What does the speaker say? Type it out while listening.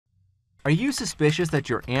Are you suspicious that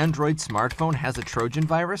your Android smartphone has a Trojan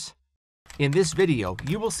virus? In this video,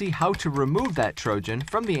 you will see how to remove that Trojan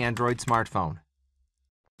from the Android smartphone.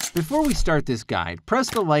 Before we start this guide,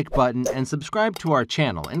 press the like button and subscribe to our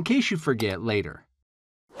channel in case you forget later.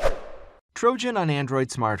 Trojan on Android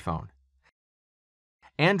smartphone.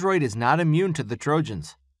 Android is not immune to the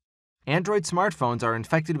Trojans. Android smartphones are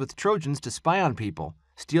infected with Trojans to spy on people,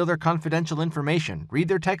 steal their confidential information, read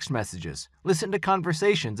their text messages, listen to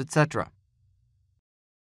conversations, etc.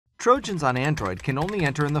 Trojans on Android can only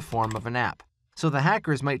enter in the form of an app, so the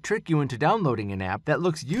hackers might trick you into downloading an app that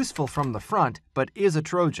looks useful from the front but is a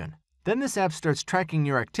Trojan. Then this app starts tracking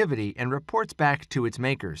your activity and reports back to its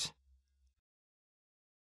makers.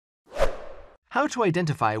 How to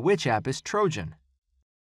identify which app is Trojan.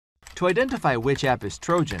 To identify which app is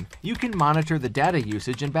Trojan, you can monitor the data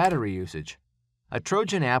usage and battery usage. A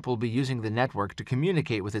Trojan app will be using the network to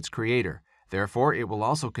communicate with its creator, therefore it will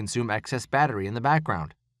also consume excess battery in the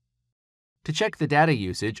background. To check the data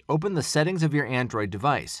usage, open the settings of your Android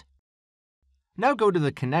device. Now go to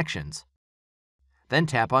the connections. Then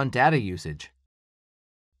tap on data usage.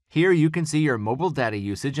 Here you can see your mobile data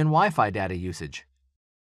usage and Wi-Fi data usage.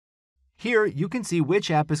 Here you can see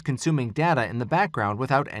which app is consuming data in the background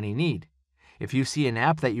without any need. If you see an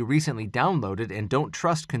app that you recently downloaded and don't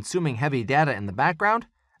trust consuming heavy data in the background,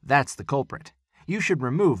 that's the culprit. You should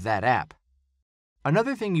remove that app.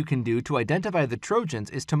 Another thing you can do to identify the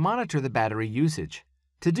Trojans is to monitor the battery usage.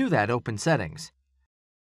 To do that, open Settings.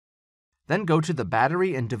 Then go to the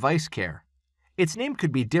Battery and Device Care. Its name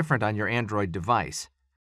could be different on your Android device.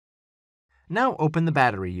 Now open the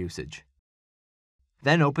battery usage.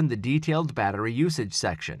 Then open the Detailed Battery Usage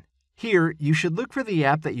section. Here, you should look for the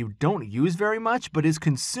app that you don't use very much but is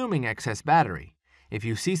consuming excess battery. If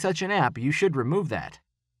you see such an app, you should remove that.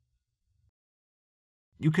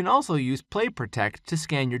 You can also use Play Protect to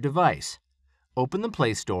scan your device. Open the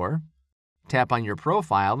Play Store, tap on your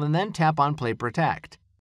profile, and then tap on Play Protect.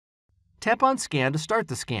 Tap on Scan to start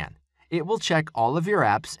the scan. It will check all of your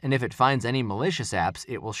apps, and if it finds any malicious apps,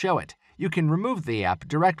 it will show it. You can remove the app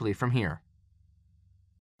directly from here.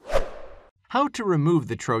 How to remove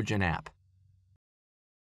the Trojan app.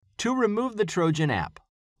 To remove the Trojan app,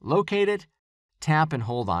 locate it, tap and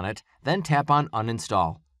hold on it, then tap on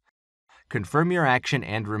Uninstall. Confirm your action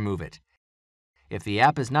and remove it. If the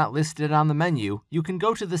app is not listed on the menu, you can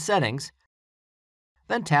go to the Settings,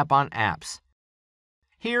 then tap on Apps.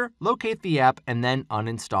 Here, locate the app and then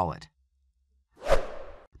uninstall it.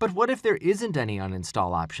 But what if there isn't any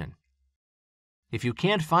uninstall option? If you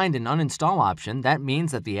can't find an uninstall option, that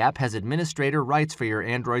means that the app has administrator rights for your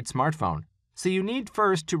Android smartphone. So you need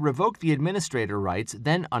first to revoke the administrator rights,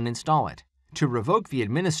 then uninstall it. To revoke the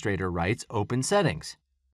administrator rights, open Settings.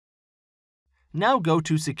 Now go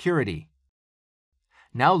to Security.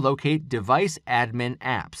 Now locate Device Admin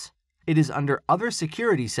Apps. It is under Other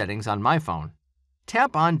Security Settings on my phone.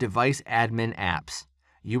 Tap on Device Admin Apps.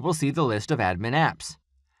 You will see the list of admin apps.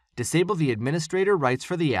 Disable the administrator rights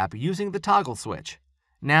for the app using the toggle switch.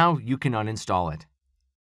 Now you can uninstall it.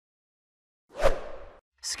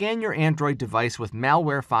 Scan your Android device with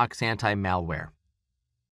MalwareFox anti-malware.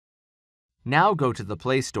 Now go to the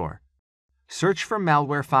Play Store. Search for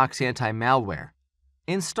MalwareFox anti-malware.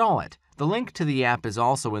 Install it. The link to the app is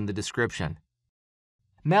also in the description.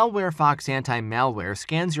 MalwareFox anti-malware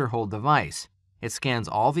scans your whole device. It scans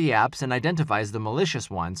all the apps and identifies the malicious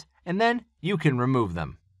ones, and then you can remove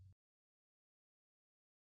them.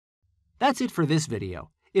 That's it for this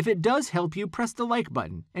video. If it does help you, press the like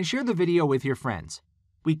button and share the video with your friends.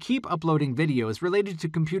 We keep uploading videos related to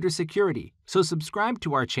computer security, so subscribe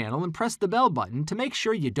to our channel and press the bell button to make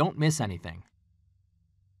sure you don't miss anything.